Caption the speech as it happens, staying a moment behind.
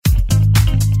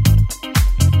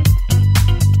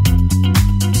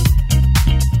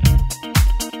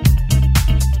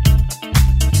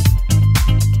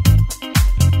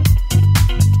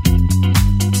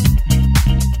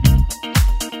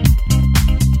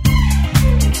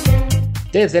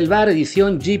Desde el VAR,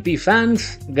 edición GP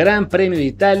Fans, Gran Premio de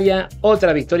Italia,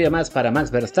 otra victoria más para Max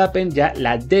Verstappen, ya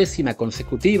la 10ª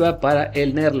consecutiva para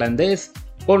el neerlandés,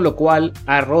 con lo cual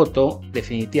ha roto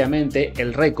definitivamente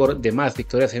el récord de más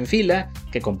victorias en fila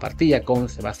que compartía con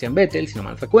Sebastian Vettel, si no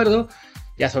mal recuerdo.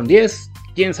 Ya son 10,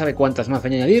 quién sabe cuántas más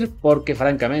van a añadir, porque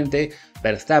francamente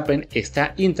Verstappen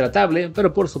está intratable,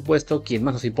 pero por supuesto quien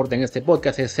más nos importa en este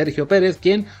podcast es Sergio Pérez,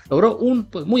 quien logró un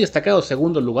muy destacado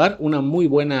segundo lugar, una muy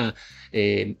buena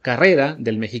carrera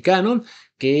del mexicano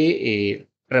que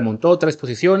remontó 3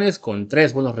 posiciones con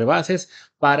 3 buenos rebases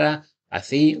para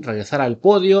así regresar al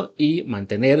podio y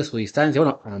mantener su distancia,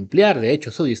 bueno, ampliar de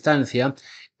hecho su distancia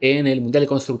en el Mundial de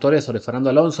Constructores sobre Fernando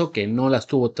Alonso, que no las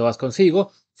tuvo todas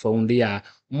consigo. Fue un día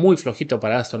muy flojito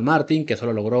para Aston Martin, que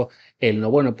solo logró el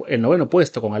noveno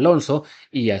puesto con Alonso,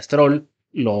 y a Stroll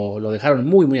lo dejaron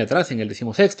muy atrás en el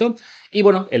 16º. Y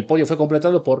bueno, el podio fue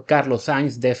completado por Carlos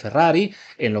Sainz de Ferrari,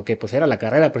 en lo que pues era la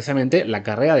carrera, precisamente la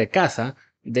carrera de casa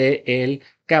del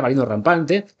cabalino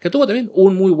rampante, que tuvo también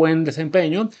un muy buen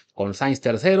desempeño, con Sainz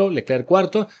tercero, Leclerc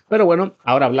cuarto. Pero bueno,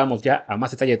 ahora hablamos ya a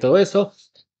más detalle de todo eso.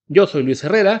 Yo soy Luis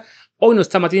Herrera. Hoy no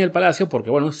está Martín en el Palacio porque,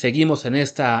 bueno, seguimos en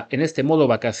este modo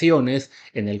vacaciones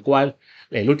en el cual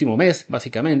el último mes,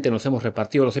 básicamente, nos hemos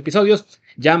repartido los episodios.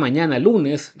 Ya mañana,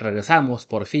 lunes, regresamos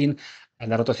por fin a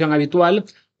la rotación habitual.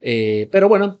 Pero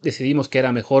bueno, decidimos que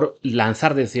era mejor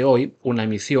lanzar desde hoy una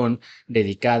emisión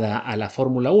dedicada a la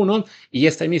Fórmula 1. Y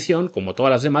esta emisión, como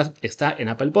todas las demás, está en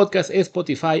Apple Podcast,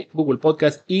 Spotify, Google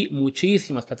Podcast y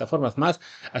muchísimas plataformas más.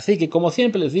 Así que, como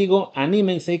siempre les digo,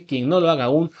 anímense, quien no lo haga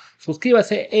aún,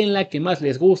 suscríbase en la que más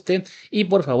les guste y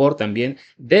por favor también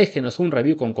déjenos un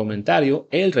review con comentario.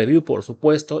 El review, por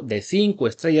supuesto, de 5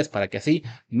 estrellas para que así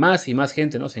más y más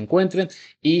gente nos encuentre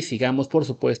y sigamos, por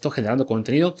supuesto, generando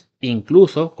contenido,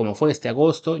 incluso como fue este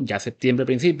agosto, ya septiembre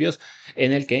principios,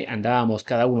 en el que andábamos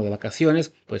cada uno de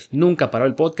vacaciones, pues nunca paró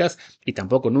el podcast y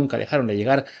tampoco nunca dejaron de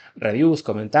llegar reviews,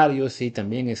 comentarios y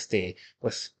también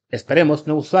pues esperemos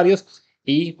nuevos usuarios.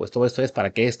 Y pues todo esto es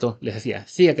para que esto, les decía,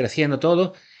 siga creciendo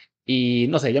todo. Y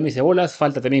no sé, ya me hice bolas,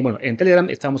 falta también, bueno, en Telegram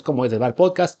estamos como Desde el VAR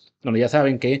Podcast, donde ya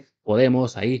saben que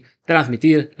podemos ahí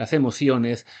transmitir las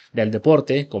emociones del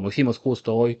deporte, como hicimos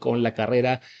justo hoy con la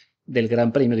carrera del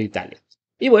Gran Premio de Italia.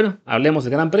 Y bueno, hablemos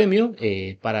del Gran Premio,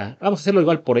 vamos a hacerlo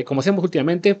igual como hacemos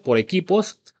últimamente, por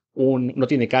equipos. No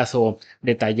tiene caso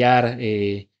detallar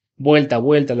vuelta a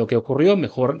vuelta lo que ocurrió,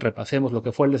 mejor repasemos lo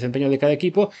que fue el desempeño de cada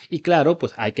equipo. Y claro,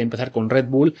 pues hay que empezar con Red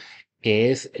Bull,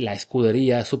 que es la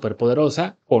escudería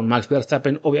superpoderosa, con Max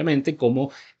Verstappen obviamente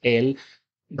como el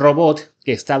robot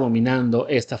que está dominando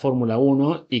esta Fórmula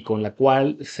 1 y con la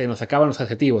cual se nos acaban los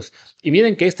adjetivos. Y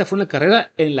miren que esta fue una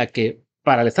carrera en la que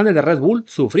para el estándar de Red Bull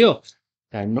sufrió.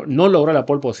 O sea, no logró la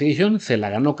pole position, se la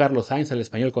ganó Carlos Sainz, el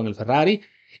español, con el Ferrari,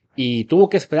 y tuvo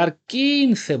que esperar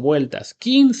 15 vueltas,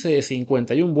 15 de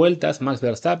 51 vueltas Max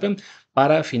Verstappen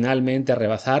para finalmente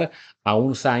rebasar a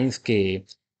un Sainz que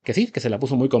sí, que se la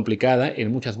puso muy complicada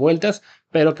en muchas vueltas,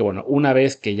 pero que bueno, una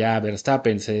vez que ya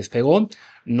Verstappen se despegó,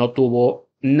 no tuvo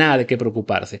nada de qué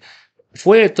preocuparse.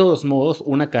 Fue de todos modos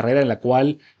una carrera en la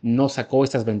cual no sacó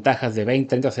estas ventajas de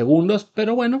 20-30 segundos,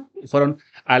 pero bueno, fueron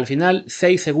al final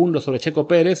 6 segundos sobre Checo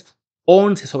Pérez,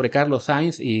 11 sobre Carlos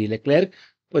Sainz y Leclerc.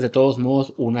 Pues de todos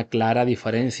modos una clara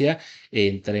diferencia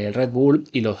entre el Red Bull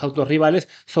y los autos rivales,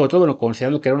 sobre todo bueno,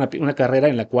 considerando que era una carrera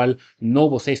en la cual no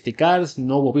hubo safety cars,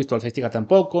 no hubo virtual safety car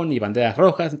tampoco, ni banderas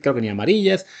rojas, creo que ni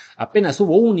amarillas. Apenas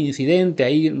hubo un incidente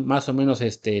ahí más o menos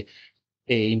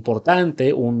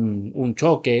importante, un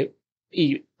choque,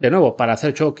 y de nuevo, para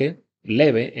hacer choque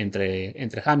leve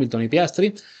entre Hamilton y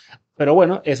Piastri. Pero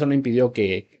bueno, eso no impidió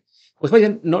que, pues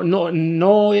vayan,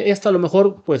 no, esto a lo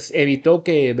mejor pues evitó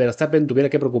que Verstappen tuviera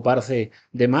que preocuparse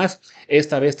de más.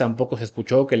 Esta vez tampoco se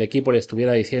escuchó que el equipo le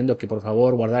estuviera diciendo que por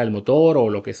favor guardara el motor o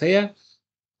lo que sea.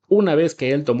 Una vez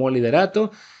que él tomó el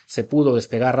liderato, se pudo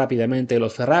despegar rápidamente de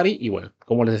los Ferrari y bueno,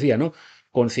 como les decía, ¿no?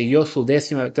 Consiguió su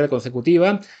 10ª victoria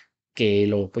consecutiva,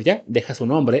 que pues ya deja su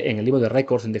nombre en el libro de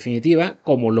récords en definitiva,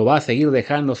 como lo va a seguir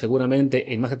dejando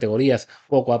seguramente en más categorías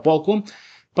poco a poco.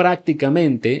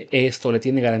 Prácticamente esto le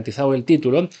tiene garantizado el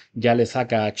título, ya le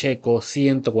saca a Checo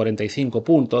 145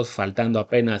 puntos, faltando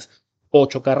apenas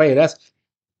 8 carreras,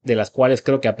 de las cuales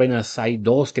creo que apenas hay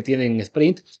 2 que tienen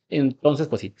sprint. Entonces,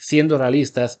 pues sí, siendo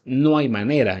realistas, no hay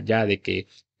manera ya de que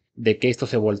esto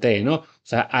se voltee, ¿no? O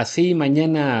sea, así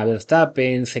mañana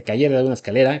Verstappen se cayera de una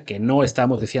escalera, que no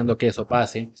estamos diciendo que eso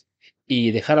pase,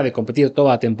 y dejara de competir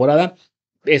toda la temporada,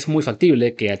 es muy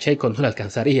factible que a Checo no le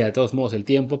alcanzaría de todos modos el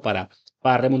tiempo para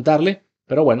remontarle,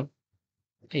 pero bueno,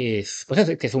 que es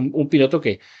un piloto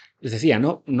que les decía,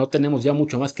 no tenemos ya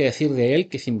mucho más que decir de él,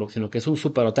 sino que es un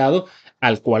superdotado,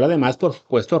 al cual además, por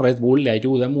supuesto, Red Bull le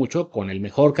ayuda mucho con el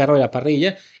mejor carro de la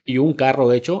parrilla y un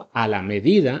carro hecho a la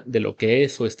medida de lo que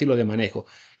es su estilo de manejo.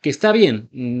 Que está bien,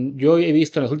 yo he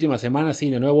visto en las últimas semanas,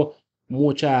 sí, de nuevo,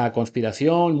 mucha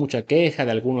conspiración, mucha queja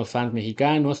de algunos fans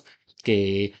mexicanos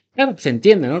que, claro, se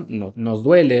entiende, ¿no? Nos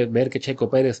duele ver que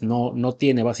Checo Pérez no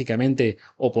tiene básicamente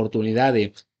oportunidad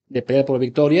de pelear por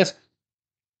victorias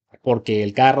porque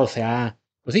el carro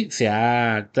pues sí, se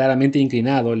ha claramente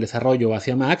inclinado el desarrollo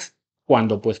hacia Max,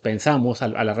 cuando pues pensamos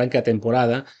al arranque de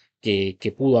temporada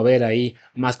que pudo haber ahí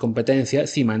más competencia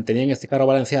si mantenían este carro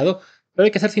balanceado, pero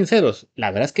hay que ser sinceros,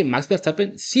 la verdad es que Max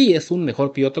Verstappen sí es un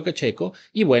mejor piloto que Checo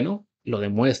y bueno, lo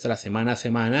demuestra semana a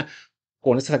semana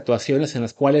con estas actuaciones en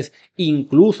las cuales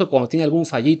incluso cuando tiene algún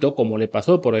fallito, como le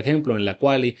pasó por ejemplo en la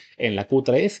quali, en la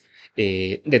Q3,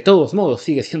 de todos modos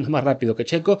sigue siendo más rápido que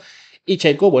Checo y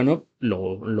Checo, bueno,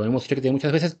 lo hemos dicho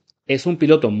muchas veces, es un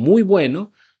piloto muy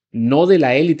bueno, no de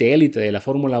la élite de la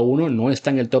Fórmula 1, no está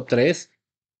en el top 3,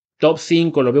 top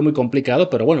 5 lo veo muy complicado,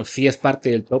 pero bueno, sí es parte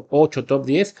del top 8, top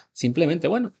 10, simplemente,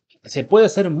 bueno, se puede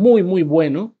ser muy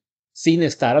bueno sin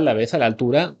estar a la vez a la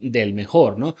altura del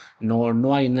mejor, ¿no?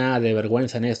 No hay nada de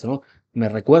vergüenza en esto, ¿no? Me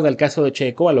recuerda el caso de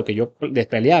Checo a lo que yo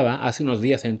despeleaba hace unos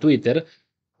días en Twitter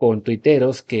con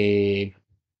tuiteros que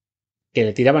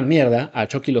le tiraban mierda a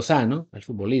Chucky Lozano, el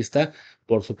futbolista,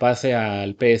 por su pase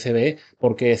al PSV,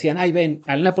 porque decían, ay, ven,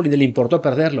 al Napoli le importó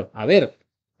perderlo. A ver,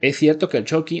 es cierto que el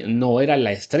Chucky no era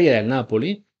la estrella del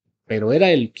Napoli, pero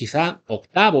era el quizá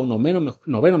octavo,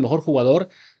 noveno mejor jugador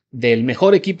del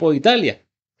mejor equipo de Italia.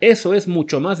 Eso es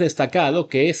mucho más destacado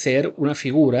que ser una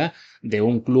figura de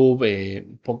un club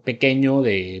pequeño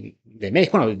de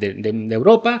México, bueno, de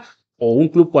Europa, o un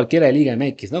club cualquiera de Liga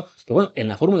MX, ¿no? Pero bueno, en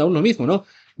la Fórmula 1 lo mismo, ¿no?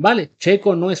 Vale,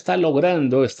 Checo no está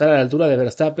logrando estar a la altura de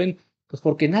Verstappen, pues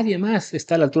porque nadie más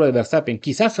está a la altura de Verstappen.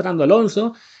 Quizás Fernando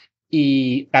Alonso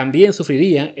y también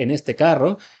sufriría en este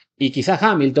carro, y quizás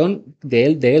Hamilton,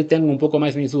 de él tengo un poco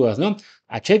más mis dudas, ¿no?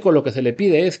 A Checo lo que se le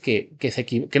pide es que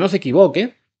no se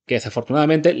equivoque, que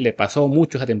desafortunadamente le pasó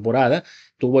mucho esa temporada,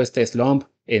 tuvo este slump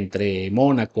entre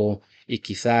Mónaco y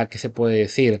quizá, ¿qué se puede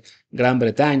decir? Gran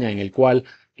Bretaña, en el cual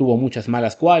tuvo muchas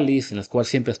malas qualis, en las cuales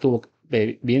siempre estuvo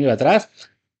viniendo de atrás,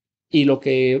 y lo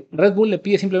que Red Bull le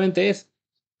pide simplemente es,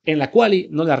 en la quali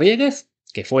no la riegues,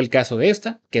 que fue el caso de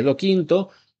esta, quedó quinto,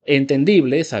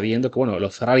 entendible, sabiendo que bueno,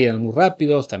 los Ferrari eran muy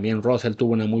rápidos, también Russell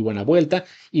tuvo una muy buena vuelta,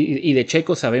 y de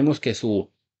Checo sabemos que su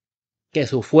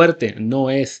fuerte no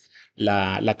es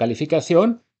la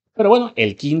calificación, pero bueno,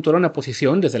 el quinto era una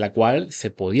posición desde la cual se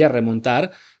podía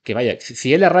remontar, que vaya,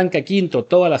 si él arranca quinto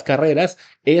todas las carreras,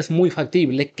 es muy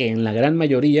factible que en la gran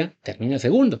mayoría termine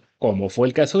segundo, como fue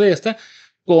el caso de esta,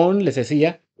 con, les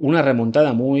decía, una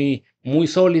remontada muy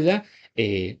sólida,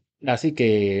 así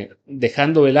que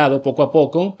dejando de lado poco a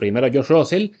poco, primero a George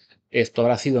Russell, esto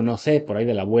habrá sido, no sé, por ahí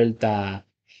de la vuelta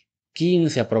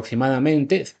 15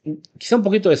 aproximadamente, quizá un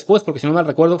poquito después, porque si no mal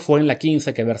recuerdo fue en la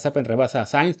 15 que Verstappen rebasa a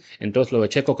Sainz, entonces lo de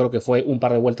Checo creo que fue un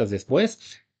par de vueltas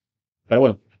después, pero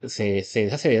bueno, se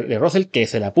deshace de Russell, que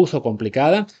se la puso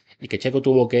complicada y que Checo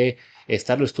tuvo que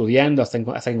estarlo estudiando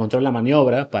hasta encontrar la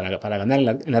maniobra para ganar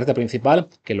en la recta principal,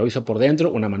 que lo hizo por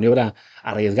dentro, una maniobra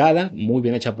arriesgada, muy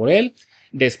bien hecha por él.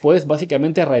 Después,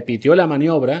 básicamente, repitió la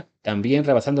maniobra, también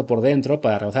rebasando por dentro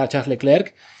para rebasar a Charles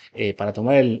Leclerc, para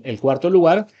tomar el cuarto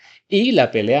lugar. Y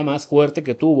la pelea más fuerte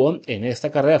que tuvo en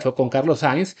esta carrera fue con Carlos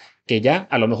Sainz, que ya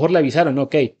a lo mejor le avisaron,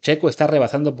 ok, Checo está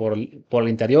rebasando por el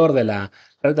interior de la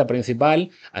recta principal,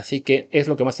 así que es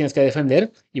lo que más tienes que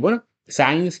defender. Y bueno,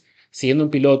 Sainz, siendo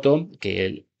un piloto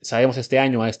que sabemos este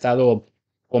año ha estado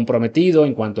comprometido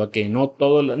en cuanto a que no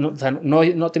todo, o sea, no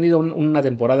ha tenido una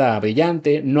temporada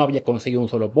brillante, no había conseguido un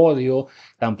solo podio,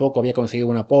 tampoco había conseguido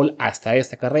una pole hasta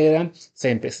esta carrera,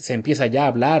 se empieza ya a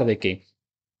hablar de que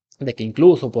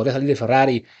incluso podría salir de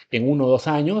Ferrari en 1 o 2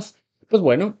 años, pues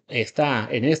bueno,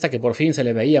 en esta que por fin se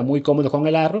le veía muy cómodo con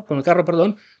el carro,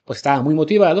 perdón, pues estaba muy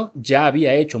motivado, ya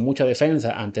había hecho mucha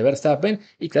defensa ante Verstappen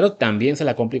y claro, también se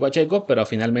la complicó a Checo, pero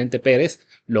finalmente Pérez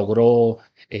logró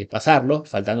pasarlo,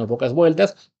 faltando pocas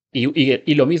vueltas.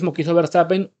 Y lo mismo que hizo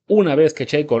Verstappen, una vez que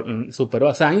Checo superó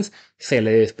a Sainz, se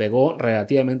le despegó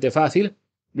relativamente fácil,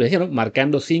 lo dijeron,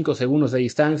 marcando 5 segundos de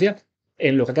distancia,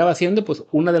 en lo que acaba siendo pues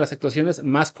una de las actuaciones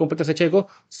más completas de Checo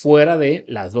fuera de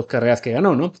las 2 carreras que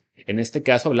ganó, ¿no? En este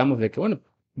caso hablamos de que, bueno,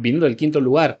 viniendo del quinto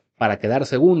lugar para quedar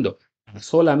segundo, a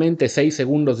solamente 6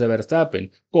 segundos de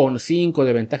Verstappen, con 5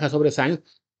 de ventaja sobre Sainz,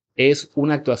 es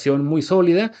una actuación muy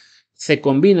sólida. Se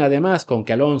combina además con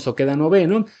que Alonso queda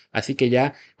noveno, así que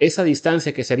ya esa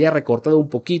distancia que se había recortado un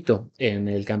poquito en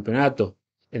el campeonato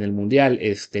en el Mundial,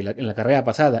 en la carrera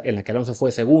pasada, en la que Alonso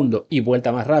fue segundo y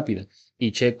vuelta más rápida,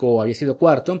 y Checo había sido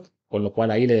cuarto, con lo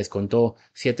cual ahí le descontó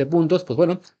 7 puntos, pues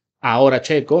bueno, ahora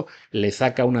Checo le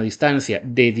saca una distancia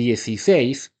de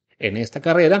 16 en esta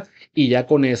carrera, y ya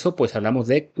con eso, pues hablamos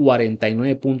de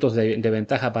 49 puntos de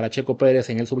ventaja para Checo Pérez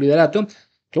en el subliderato,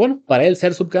 que bueno, para él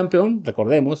ser subcampeón,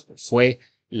 recordemos, fue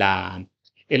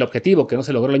el objetivo que no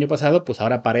se logró el año pasado, pues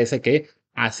ahora parece que,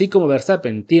 así como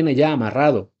Verstappen tiene ya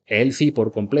amarrado, él sí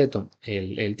por completo,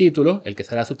 el título, el que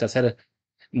será su tercer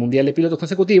mundial de pilotos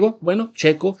consecutivo, bueno,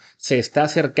 Checo se está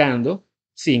acercando,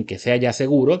 sin que sea ya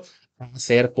seguro, a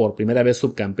ser por primera vez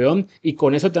subcampeón y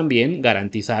con eso también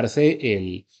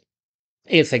garantizarse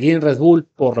el seguir en Red Bull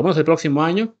por lo menos el próximo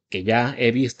año, que ya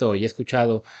he visto y he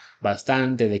escuchado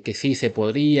bastante de que sí se le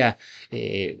podía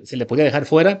dejar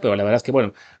fuera, pero la verdad es que,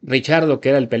 bueno, Richardo, que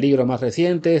era el peligro más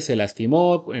reciente, se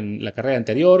lastimó en la carrera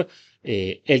anterior.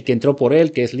 El que entró por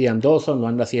él, que es Liam Dawson, lo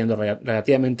anda haciendo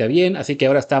relativamente bien, así que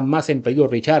ahora está más en peligro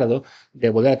Richardo de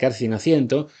volver a quedarse sin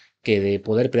asiento que de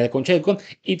poder pelear con Checo.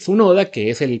 Y Tsunoda,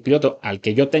 que es el piloto al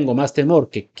que yo tengo más temor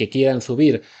que quieran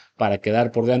subir para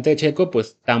quedar por delante de Checo,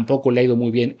 pues tampoco le ha ido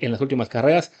muy bien en las últimas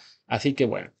carreras. Así que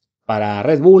bueno, para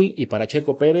Red Bull y para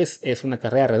Checo Pérez es una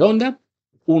carrera redonda.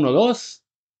 1-2,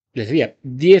 les diría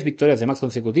 10 victorias de Max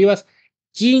consecutivas,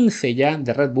 15 ya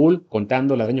de Red Bull,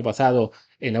 contando la del año pasado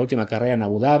en la última carrera en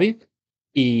Abu Dhabi.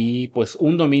 Y pues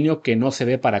un dominio que no se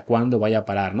ve para cuándo vaya a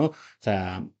parar, ¿no? O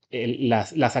sea,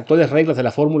 las actuales reglas de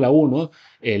la Fórmula 1,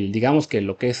 digamos que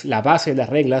lo que es la base de las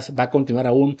reglas va a continuar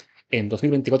aún en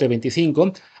 2024 y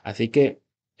 2025, así que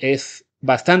es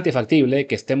bastante factible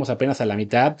que estemos apenas a la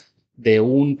mitad de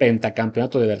un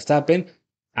pentacampeonato de Verstappen,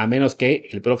 a menos que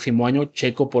el próximo año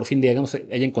Checo por fin, digamos,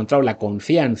 haya encontrado la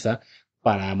confianza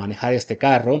para manejar este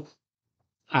carro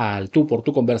al tú por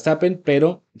tú con Verstappen,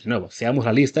 pero de nuevo, seamos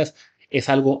realistas, es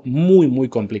algo muy, muy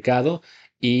complicado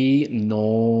y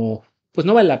no, pues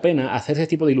no vale la pena hacer ese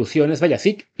tipo de ilusiones. Vaya,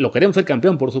 sí, lo queremos ser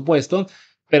campeón, por supuesto,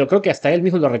 pero creo que hasta él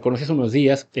mismo lo reconoció hace unos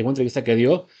días en una entrevista que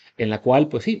dio, en la cual,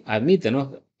 pues sí, admite,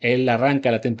 ¿no? Él arranca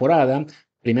la temporada,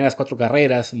 primeras 4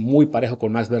 carreras, muy parejo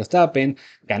con Max Verstappen,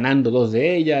 ganando 2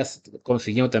 de ellas,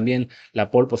 consiguiendo también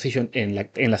la pole position en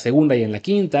la segunda y en la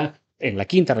quinta. En la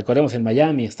quinta, recordemos, en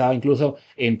Miami, estaba incluso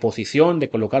en posición de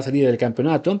colocarse líder del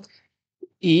campeonato.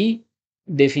 Y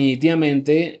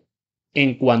definitivamente,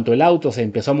 en cuanto el auto se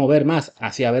empezó a mover más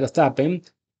hacia Verstappen,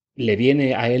 le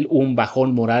viene a él un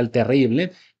bajón moral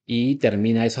terrible y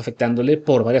termina eso afectándole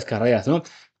por varias carreras, ¿no?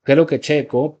 Creo que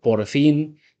Checo, por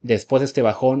fin, después de este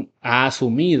bajón, ha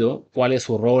asumido cuál es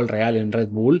su rol real en Red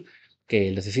Bull,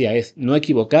 que les decía, es no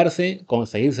equivocarse,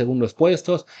 conseguir segundos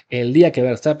puestos, el día que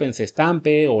Verstappen se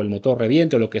estampe o el motor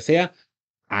reviente o lo que sea,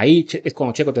 ahí es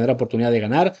cuando Checo tendrá oportunidad de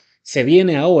ganar. Se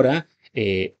viene ahora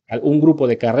un grupo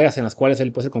de carreras en las cuales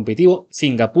él puede ser competitivo.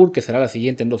 Singapur, que será la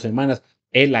siguiente en 2 semanas,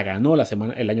 él la ganó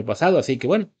el año pasado, así que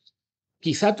bueno,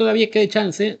 quizá todavía quede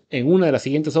chance en una de las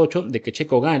siguientes 8 de que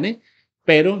Checo gane,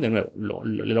 pero de nuevo,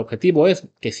 el objetivo es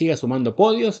que siga sumando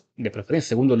podios, de preferencia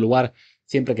segundo lugar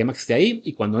siempre que Max esté ahí,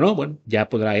 y cuando no, bueno, ya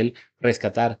podrá él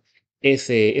rescatar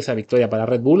esa victoria para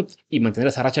Red Bull y mantener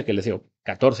esa racha que les digo,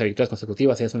 14 victorias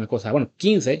consecutivas es una cosa, bueno,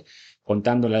 15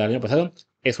 contando la del año pasado,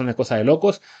 es una cosa de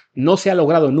locos. No se ha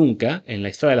logrado nunca en la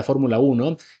historia de la Fórmula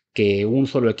 1 que un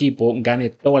solo equipo gane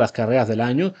todas las carreras del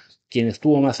año. Quien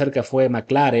estuvo más cerca fue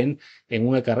McLaren en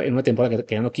una temporada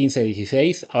que ganó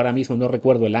 15-16. Ahora mismo no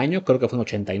recuerdo el año, creo que fue en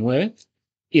 89.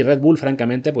 Y Red Bull,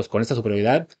 francamente, pues con esta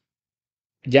superioridad,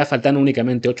 ya faltando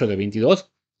únicamente 8 de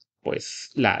 22,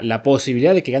 pues la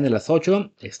posibilidad de que gane las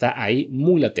 8 está ahí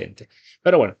muy latente.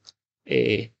 Pero bueno,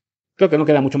 creo que no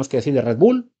queda mucho más que decir de Red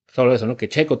Bull. Solo eso, ¿no? Que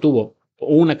Checo tuvo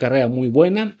una carrera muy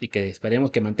buena y que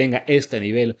esperemos que mantenga este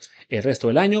nivel el resto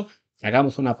del año.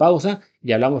 Hagamos una pausa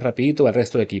y hablamos rapidito del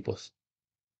resto de equipos.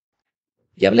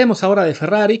 Y hablemos ahora de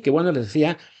Ferrari, que bueno, les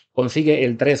decía, consigue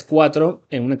el 3-4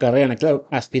 en una carrera en la que, claro,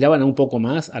 aspiraban a un poco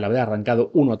más al haber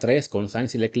arrancado 1-3 con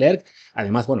Sainz y Leclerc.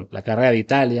 Además, bueno, la carrera de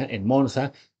Italia en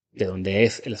Monza, de donde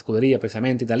es la escudería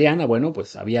precisamente italiana, bueno,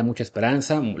 pues había mucha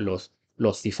esperanza.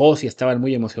 Los tifosi estaban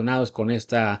muy emocionados con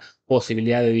esta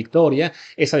posibilidad de victoria.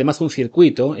 Es además un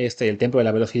circuito, el Templo de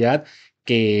la Velocidad,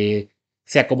 que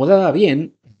se acomodaba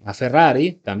bien a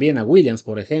Ferrari, también a Williams,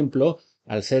 por ejemplo,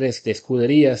 al ser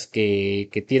escuderías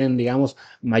que tienen, digamos,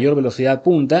 mayor velocidad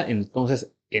punta,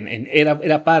 entonces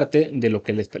era parte de lo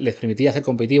que les permitía ser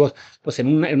competitivos, pues en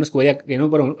una escudería, en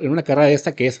una carrera de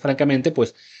esta que es, francamente,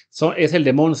 pues es el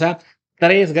de Monza,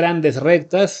 3 grandes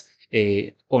rectas,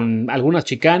 con algunas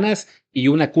chicanas, y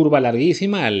una curva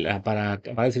larguísima para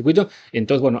el circuito.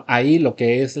 Entonces, bueno, ahí lo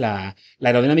que es la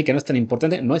aerodinámica no es tan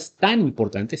importante, no es tan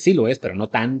importante, sí lo es, pero no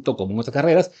tanto como en otras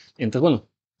carreras. Entonces, bueno,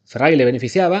 Ferrari le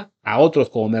beneficiaba, a otros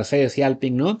como Mercedes y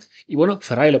Alpine no, y bueno,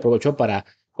 Ferrari lo aprovechó para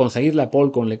conseguir la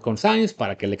pole con Sainz,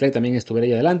 para que Leclerc también estuviera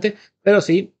ahí adelante, pero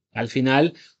sí, al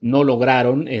final no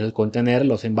lograron el contener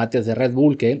los embates de Red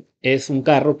Bull, que es un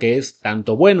carro que es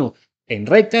tanto bueno en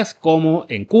rectas como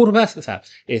en curvas, o sea,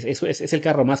 es el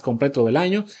carro más completo del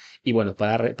año. Y bueno,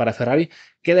 para Ferrari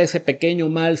queda ese pequeño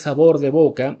mal sabor de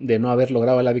boca de no haber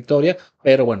logrado la victoria,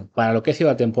 pero bueno, para lo que ha sido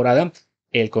la temporada,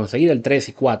 el conseguir el 3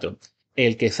 y 4,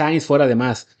 el que Sainz fuera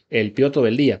además el piloto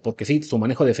del día, porque sí, su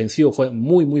manejo defensivo fue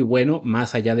muy, muy bueno,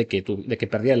 más allá de que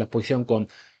perdiera la posición con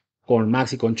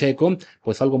Max y con Checo,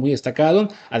 pues algo muy destacado.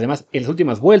 Además, en las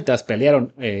últimas vueltas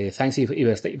pelearon Sainz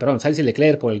y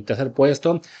Leclerc por el tercer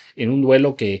puesto en un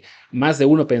duelo que más de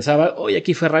uno pensaba, oye,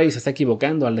 aquí Ferrari se está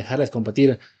equivocando al dejarles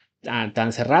competir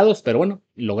tan cerrados, pero bueno,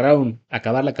 lograron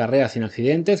acabar la carrera sin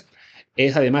accidentes.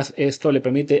 Además, esto le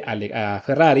permite a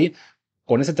Ferrari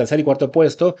con ese tercer y cuarto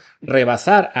puesto,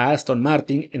 rebasar a Aston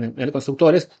Martin en el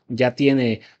constructores, ya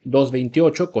tiene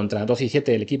 2.28 contra 2.17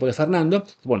 del equipo de Fernando.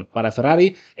 Bueno, para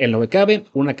Ferrari, en lo que cabe,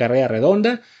 una carrera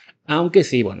redonda, aunque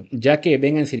sí, bueno, ya que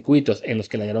vengan circuitos en los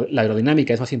que la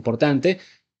aerodinámica es más importante,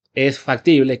 es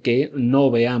factible que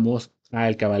no veamos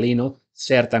al cabalino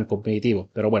ser tan competitivo.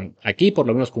 Pero bueno, aquí por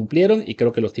lo menos cumplieron y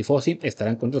creo que los tifosi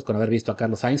estarán contentos con haber visto a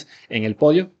Carlos Sainz en el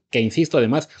podio, que insisto,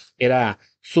 además era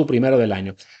su primero del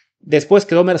año. Después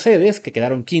quedó Mercedes, que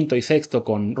quedaron quinto y sexto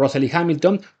con Russell y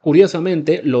Hamilton.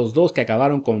 Curiosamente, los dos que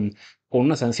acabaron con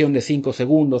una sanción de 5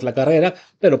 segundos la carrera,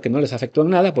 pero que no les afectó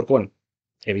en nada, porque bueno,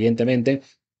 evidentemente,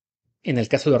 en el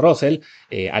caso de Russell,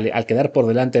 al quedar por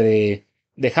delante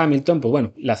de Hamilton, pues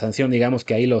bueno, la sanción digamos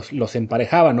que ahí los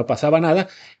emparejaba, no pasaba nada.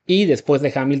 Y después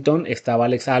de Hamilton estaba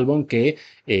Alex Albon, que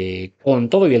con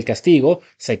todo y el castigo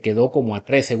se quedó como a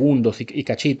 3 segundos y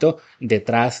cachito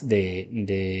detrás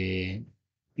de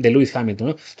Lewis Hamilton,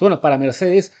 ¿no? Entonces, bueno, para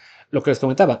Mercedes, lo que les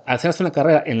comentaba, al hacerse una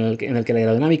carrera en el que la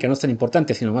aerodinámica no es tan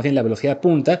importante, sino más bien la velocidad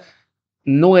punta,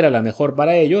 no era la mejor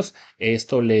para ellos.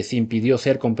 Esto les impidió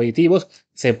ser competitivos.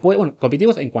 Bueno,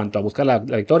 competitivos en cuanto a buscar la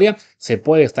victoria. Se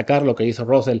puede destacar lo que hizo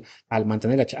Russell al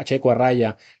mantener a Checo a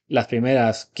raya las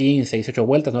primeras 15, 18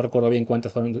 vueltas. No recuerdo bien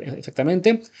cuántas fueron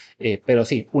exactamente. Pero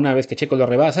sí, una vez que Checo lo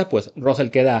rebasa, pues Russell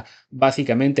queda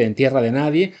básicamente en tierra de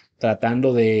nadie,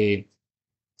 tratando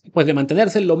pues de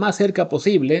mantenerse lo más cerca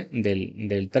posible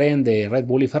del tren de Red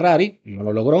Bull y Ferrari. No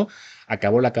lo logró.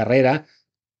 Acabó la carrera,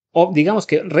 o digamos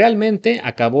que realmente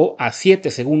acabó a 7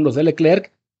 segundos de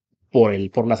Leclerc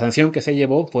por la sanción que se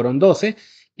llevó, fueron 12,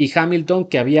 y Hamilton,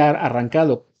 que había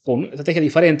arrancado con una estrategia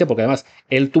diferente, porque además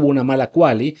él tuvo una mala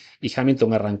quali y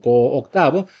Hamilton arrancó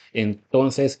octavo.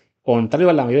 Entonces, contrario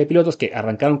a la mayoría de pilotos que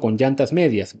arrancaron con llantas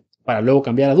medias para luego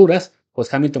cambiar a duras,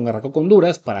 pues Hamilton arrancó con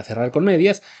duras para cerrar con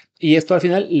medias, y esto al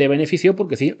final le benefició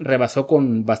porque sí, rebasó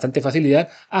con bastante facilidad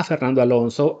a Fernando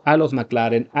Alonso, a los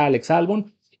McLaren, a Alex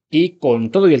Albon, y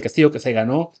con todo y el castigo que se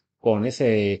ganó con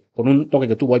un toque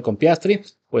que tuvo ahí con Piastri,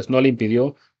 pues no le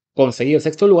impidió conseguir el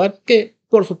sexto lugar, que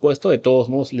por supuesto de todos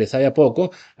modos le sabe a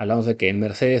poco. Hablamos de que en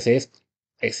Mercedes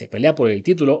se pelea por el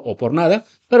título o por nada,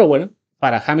 pero bueno,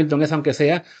 para Hamilton es aunque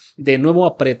sea de nuevo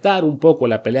apretar un poco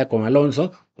la pelea con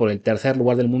Alonso por el tercer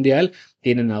lugar del mundial.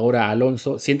 Tienen ahora a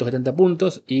Alonso 170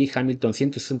 puntos y Hamilton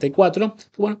 164.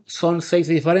 Bueno, son 6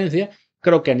 de diferencia.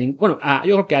 Creo que yo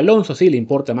creo que a Alonso sí le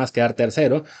importa más quedar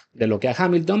tercero de lo que a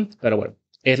Hamilton, pero bueno,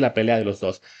 es la pelea de los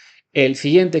dos. El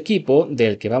siguiente equipo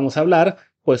del que vamos a hablar,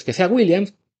 pues que sea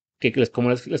Williams, que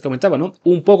como les comentaba, ¿no?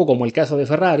 Un poco como el caso de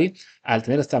Ferrari, al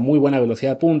tener esta muy buena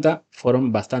velocidad punta,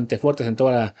 fueron bastante fuertes en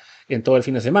todo el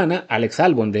fin de semana. Alex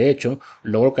Albon, de hecho,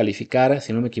 logró calificar,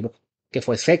 si no me equivoco, que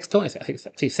fue sexto,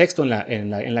 sí, sexto en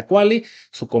la quali.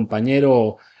 Su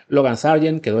compañero Logan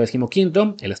Sargent quedó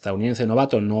 15º. El estadounidense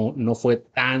novato no fue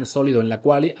tan sólido en la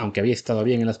quali, aunque había estado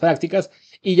bien en las prácticas.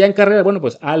 Y ya en carrera, bueno,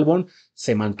 pues Albon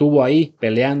se mantuvo ahí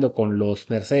peleando con los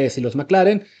Mercedes y los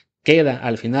McLaren. Queda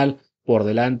al final por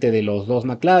delante de los dos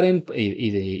McLaren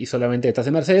y solamente detrás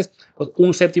de Mercedes. Pues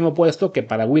un séptimo puesto que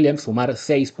para Williams sumar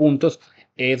 6 puntos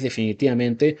es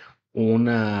definitivamente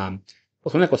una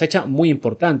cosecha muy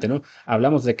importante, ¿no?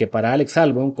 Hablamos de que para Alex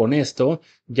Albon con esto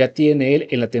ya tiene él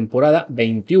en la temporada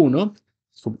 21,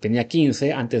 tenía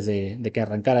 15 antes de que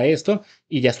arrancara esto,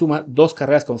 y ya suma 2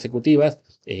 carreras consecutivas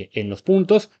en los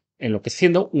puntos, en lo que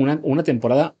siendo una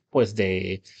temporada pues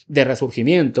de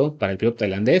resurgimiento para el piloto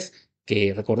tailandés,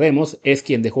 que recordemos es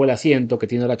quien dejó el asiento que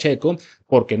tiene ahora Checo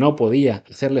porque no podía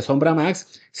hacerle sombra a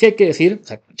Max. Sí hay que decir, o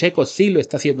sea, Checo sí lo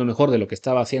está haciendo mejor de lo que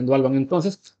estaba haciendo Albon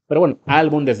entonces, pero bueno,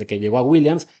 Albon desde que llegó a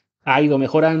Williams ha ido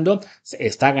mejorando,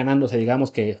 está ganándose,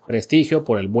 digamos que prestigio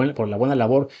por la buena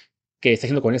labor que está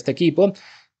haciendo con este equipo.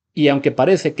 Y aunque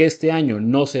parece que este año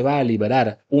no se va a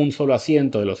liberar un solo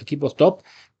asiento de los equipos top,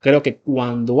 creo que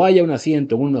cuando haya un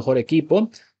asiento en un mejor equipo,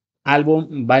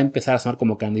 Albon va a empezar a sonar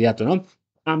como candidato, ¿no?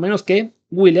 A menos que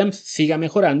Williams siga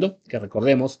mejorando, que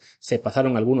recordemos, se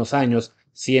pasaron algunos años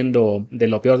siendo de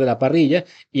lo peor de la parrilla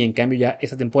y en cambio ya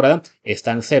esta temporada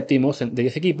están séptimos de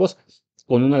 10 equipos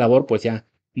con una labor pues ya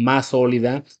más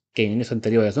sólida que en años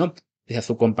anteriores, ¿no? O sea,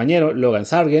 su compañero Logan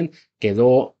Sargent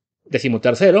quedó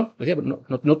decimotercero,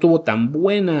 no tuvo tan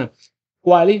buena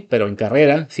quali, pero en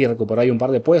carrera sí recuperó ahí un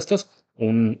par de puestos,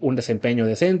 un desempeño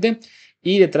decente.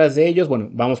 Y detrás de ellos, bueno,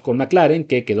 vamos con McLaren,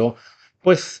 que quedó,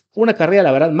 pues, una carrera,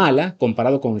 la verdad, mala,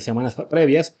 comparado con semanas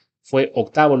previas. Fue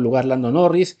octavo en lugar Lando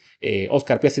Norris,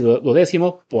 Oscar Piastri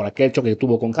duodécimo por aquel choque que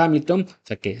tuvo con Hamilton, o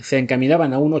sea que se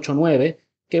encaminaban a un 8-9,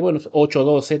 que bueno,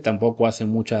 8-12 tampoco hace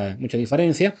mucha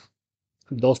diferencia.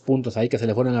 2 puntos ahí que se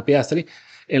le fueron a Piastri.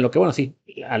 En lo que, bueno, sí,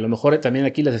 a lo mejor también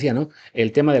aquí les decía, ¿no?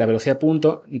 El tema de la velocidad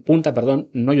punta, perdón,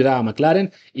 no ayudaba a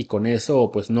McLaren y con eso,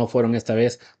 pues no fueron esta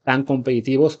vez tan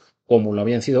competitivos como lo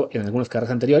habían sido en algunas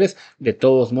carreras anteriores. De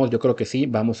todos modos, yo creo que sí,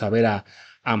 vamos a ver a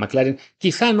McLaren,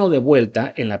 quizá no de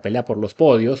vuelta en la pelea por los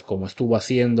podios, como estuvo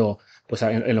haciendo, pues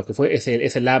en lo que fue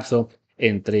ese lapso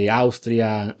entre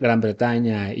Austria, Gran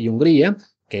Bretaña y Hungría,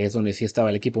 que es donde sí estaba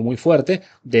el equipo muy fuerte.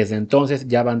 Desde entonces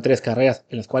ya van 3 carreras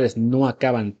en las cuales no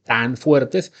acaban tan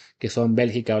fuertes, que son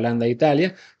Bélgica, Holanda e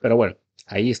Italia. Pero bueno,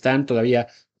 ahí están todavía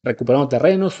recuperando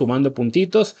terreno, sumando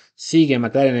puntitos. Sigue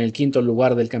McLaren en el quinto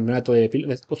lugar del campeonato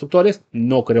de constructores.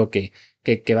 No creo que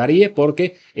varíe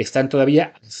porque están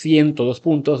todavía 102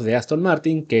 puntos de Aston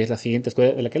Martin, que es la siguiente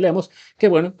escuela de la que leemos. Que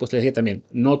bueno, pues les decía también,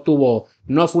 no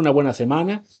fue una buena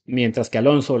semana, mientras que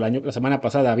Alonso la semana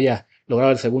pasada había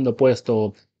logrado el segundo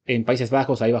puesto en Países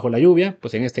Bajos, ahí bajo la lluvia,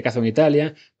 pues en este caso en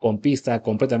Italia, con pista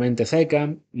completamente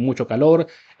seca, mucho calor,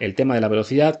 el tema de la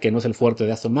velocidad, que no es el fuerte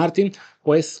de Aston Martin,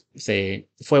 pues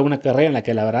fue una carrera en la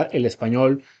que la verdad el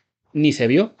español ni se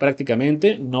vio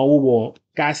prácticamente, no hubo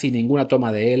casi ninguna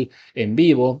toma de él en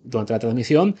vivo durante la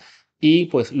transmisión, y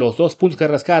pues los 2 puntos que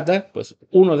rescata, pues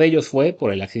uno de ellos fue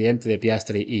por el accidente de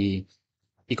Piastri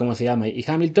y ¿cómo se llama? Y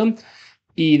Hamilton.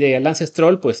 Y de Lance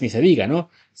Stroll, pues ni se diga, ¿no?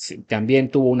 También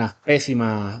tuvo un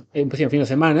pésimo fin de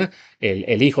semana.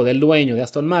 El hijo del dueño de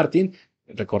Aston Martin,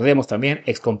 recordemos también,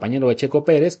 ex compañero de Checo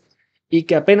Pérez, y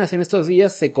que apenas en estos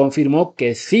días se confirmó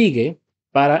que sigue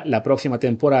para la próxima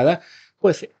temporada,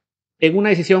 pues en una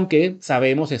decisión que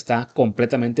sabemos está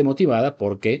completamente motivada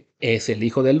porque es el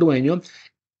hijo del dueño,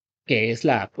 que es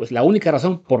la única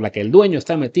razón por la que el dueño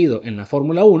está metido en la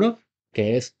Fórmula 1,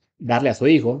 que es darle a su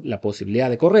hijo la posibilidad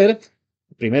de correr.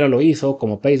 Primero lo hizo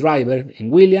como pace driver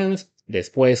en Williams,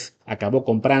 después acabó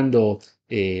comprando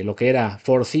lo que era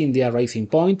Force India Racing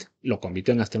Point, lo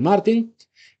convirtió en Aston Martin.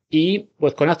 Y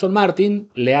pues con Aston Martin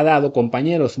le ha dado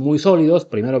compañeros muy sólidos,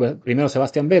 primero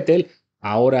Sebastian Vettel,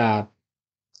 ahora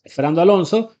Fernando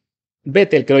Alonso.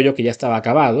 Vettel creo yo que ya estaba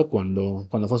acabado cuando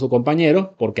fue su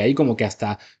compañero, porque ahí como que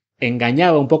hasta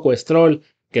engañaba un poco a Stroll,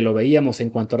 que lo veíamos en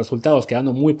cuanto a resultados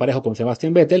quedando muy parejo con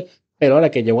Sebastian Vettel, pero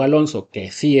ahora que llegó Alonso, que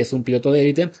sí es un piloto de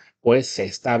élite, pues se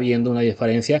está viendo una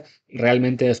diferencia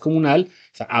realmente descomunal.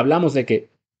 O sea, hablamos de que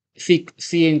sí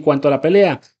en cuanto a la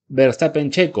pelea,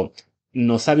 Verstappen-Checo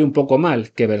nos sabe un poco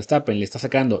mal que Verstappen le está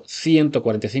sacando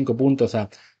 145 puntos a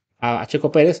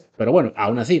Checo Pérez, pero bueno,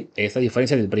 aún así, esta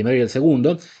diferencia del primero y el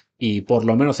segundo, y por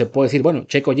lo menos se puede decir, bueno,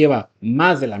 Checo lleva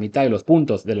más de la mitad de los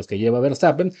puntos de los que lleva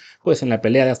Verstappen, pues en la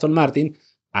pelea de Aston Martin,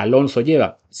 Alonso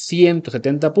lleva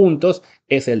 170 puntos,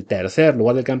 es el tercer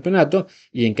lugar del campeonato,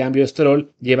 y en cambio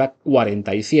Stroll lleva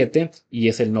 47 y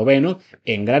es el noveno,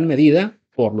 en gran medida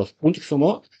por los puntos que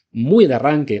sumó muy de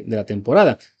arranque de la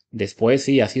temporada. Después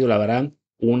sí ha sido, la verdad,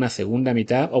 una segunda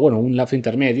mitad, o bueno, un lapso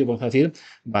intermedio, vamos a decir,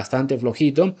 bastante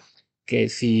flojito, que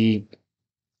si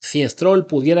Stroll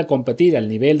pudiera competir al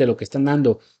nivel de lo que están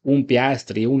dando un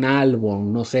Piastri, un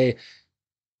Albon, no sé,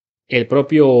 el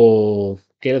propio,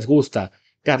 ¿qué les gusta?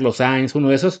 Carlos Sainz, uno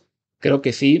de esos, creo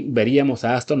que sí veríamos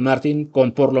a Aston Martin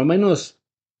con por lo menos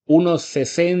unos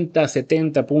 60,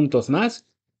 70 puntos más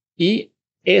y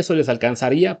eso les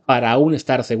alcanzaría para aún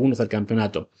estar segundos del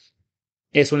campeonato.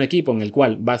 Es un equipo en el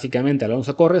cual básicamente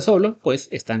Alonso corre solo, pues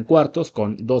están cuartos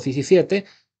con 2.17,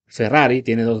 Ferrari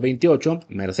tiene 2.28,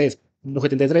 Mercedes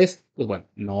 2.73, pues bueno,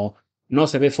 no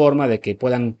se ve forma de que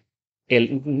puedan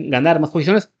ganar más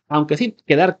posiciones, aunque sí,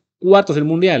 quedar cuartos del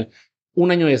Mundial un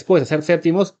año después de ser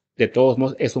séptimos, de todos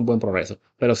modos es un buen progreso.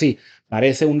 Pero sí,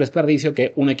 parece un desperdicio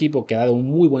que un equipo que ha dado un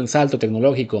muy buen salto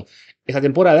tecnológico esta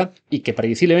temporada y que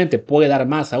previsiblemente puede dar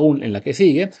más aún en la que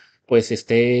sigue, pues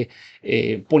esté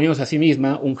poniéndose a sí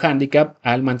misma un hándicap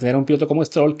al mantener a un piloto como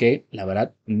Stroll, que la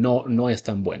verdad no es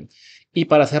tan bueno. Y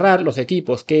para cerrar, los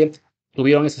equipos que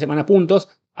tuvieron esta semana puntos,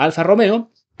 Alfa Romeo,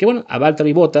 que bueno, a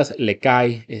Valtteri Bottas le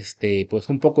cae pues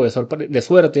un poco de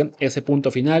suerte ese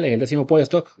punto final en el 10º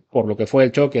puesto, por lo que fue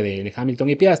el choque de Hamilton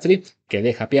y Piastri, que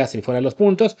deja a Piastri fuera de los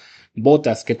puntos.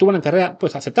 Bottas, que tuvo una carrera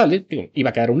pues aceptable, iba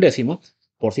a quedar un 10º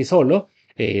por sí solo.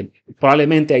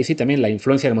 Probablemente ahí sí también la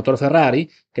influencia del motor Ferrari,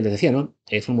 que les decía, ¿no?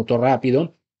 Es un motor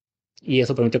rápido y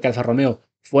eso permitió que Alfa Romeo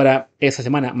fuera esa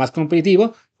semana más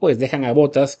competitivo, pues dejan a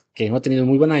Bottas, que no ha tenido un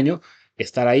muy buen año,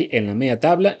 estar ahí en la media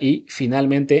tabla y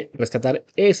finalmente rescatar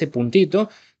ese puntito,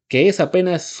 que es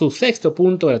apenas su 6º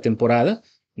punto de la temporada.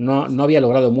 No había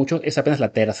logrado mucho, es apenas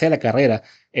la tercera carrera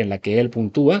en la que él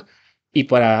puntúa, y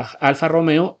para Alfa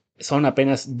Romeo son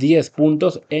apenas 10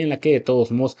 puntos en la que de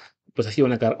todos modos pues ha sido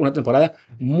una temporada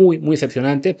muy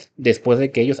decepcionante, después de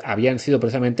que ellos habían sido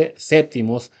precisamente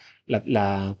séptimos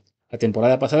la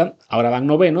temporada pasada. Ahora van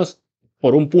novenos,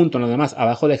 por un punto nada más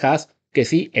abajo de Haas, que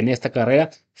sí, en esta carrera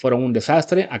fueron un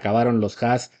desastre. Acabaron los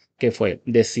Haas, que fue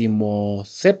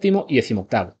 17º y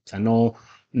 18º. O sea, no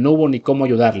hubo ni cómo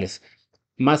ayudarles.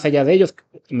 Más allá de ellos,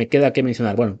 me queda que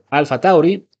mencionar, bueno, Alfa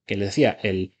Tauri, que les decía,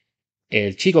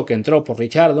 el chico que entró por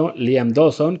Richardo, Liam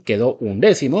Dawson, quedó un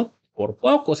 10º. Por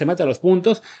poco se mete a los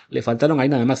puntos, le faltaron ahí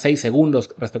nada más 6 segundos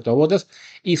respecto a Bottas.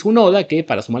 Y Tsunoda, que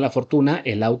para su mala fortuna,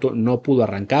 el auto no pudo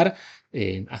arrancar.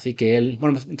 Así que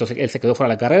entonces él se quedó fuera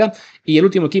de la carrera. Y el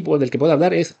último equipo del que puedo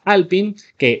hablar es Alpine,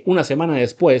 que una semana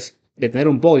después de tener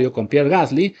un podio con Pierre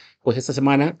Gasly, pues esta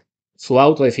semana su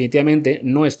auto definitivamente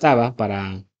no estaba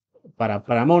para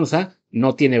Monza,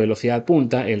 no tiene velocidad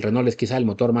punta, el Renault es quizá el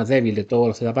motor más débil de todos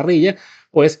los de la parrilla,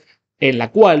 pues en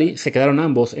la quali se quedaron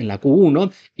ambos en la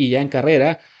Q1 y ya en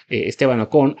carrera Esteban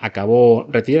Ocon acabó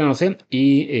retirándose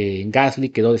y Gasly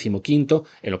quedó 15º,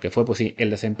 en lo que fue pues sí, el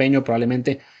desempeño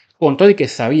probablemente, con todo y que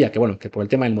sabía que bueno, que por el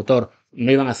tema del motor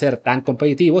no iban a ser tan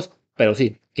competitivos, pero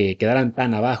sí, que quedaran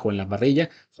tan abajo en la parrilla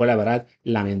fue la verdad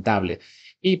lamentable.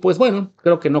 Y pues bueno,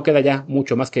 creo que no queda ya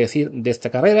mucho más que decir de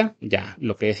esta carrera. Ya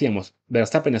lo que decíamos,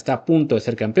 Verstappen está a punto de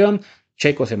ser campeón,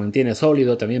 Checo se mantiene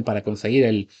sólido también para conseguir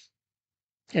el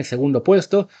 2º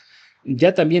puesto.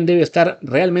 Ya también debe estar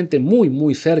realmente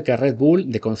muy cerca Red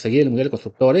Bull de conseguir el Mundial de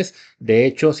Constructores. De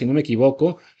hecho, si no me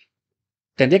equivoco,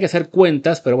 tendría que hacer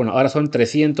cuentas, pero bueno, ahora son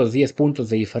 310 puntos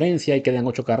de diferencia y quedan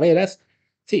 8 carreras.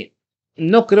 Sí,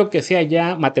 no creo que sea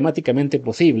ya matemáticamente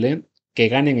posible que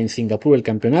ganen en Singapur el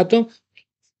campeonato.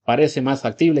 Parece más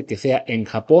factible que sea en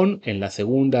Japón, en la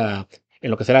segunda,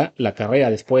 en lo que será la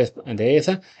carrera después de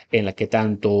esa, en la que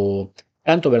tanto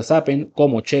Verstappen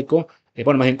como Checo,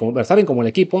 bueno, más bien como Verstappen como el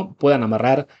equipo, puedan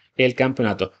amarrar el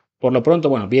campeonato. Por lo pronto,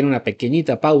 bueno, viene una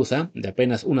pequeñita pausa de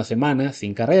apenas una semana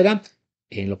sin carrera,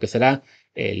 en lo que será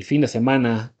el fin de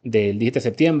semana del 17 de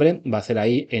septiembre, va a ser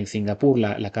ahí en Singapur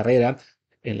la carrera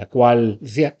en la cual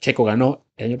decía, Checo ganó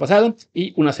el año pasado,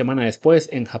 y una semana después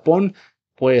en Japón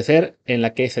puede ser en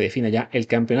la que se define ya el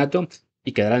campeonato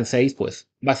y quedarán 6, pues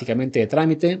básicamente de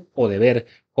trámite o de ver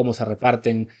cómo se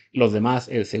reparten los demás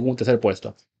el segundo y tercer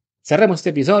puesto. Cerremos este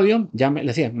episodio, ya les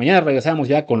decía, mañana regresamos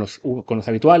ya con los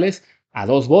habituales, a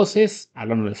 2 voces,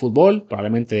 hablando del fútbol,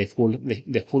 probablemente de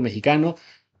fútbol mexicano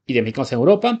y de mexicanos en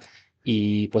Europa.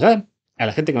 Y pues nada, a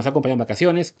la gente que nos ha acompañado en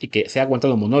vacaciones y que se ha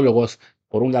aguantado monólogos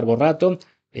por un largo rato,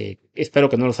 espero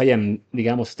que no los hayan,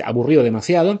 digamos, aburrido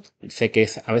demasiado. Sé que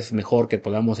es a veces mejor que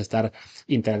podamos estar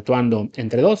interactuando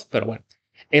entre dos, pero bueno,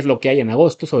 es lo que hay en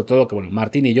agosto, sobre todo que, bueno,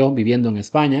 Martín y yo, viviendo en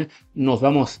España, nos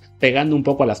vamos pegando un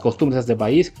poco a las costumbres de este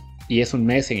país, y es un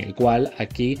mes en el cual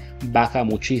aquí baja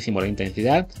muchísimo la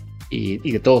intensidad,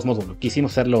 y de todos modos, bueno,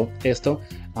 quisimos hacerlo esto,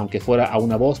 aunque fuera a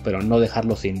una voz, pero no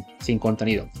dejarlo sin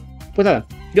contenido. Pues nada,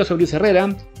 yo soy Luis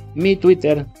Herrera. Mi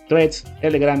Twitter, Threads,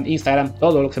 Telegram, Instagram,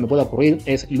 todo lo que se me pueda ocurrir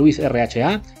es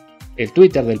LuisRHA. El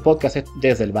Twitter del podcast es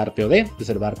Desde el Bar POD,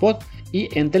 Desde el Bar Pod. Y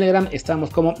en Telegram estamos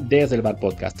como Desde el Bar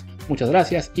Podcast. Muchas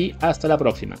gracias y hasta la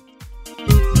próxima.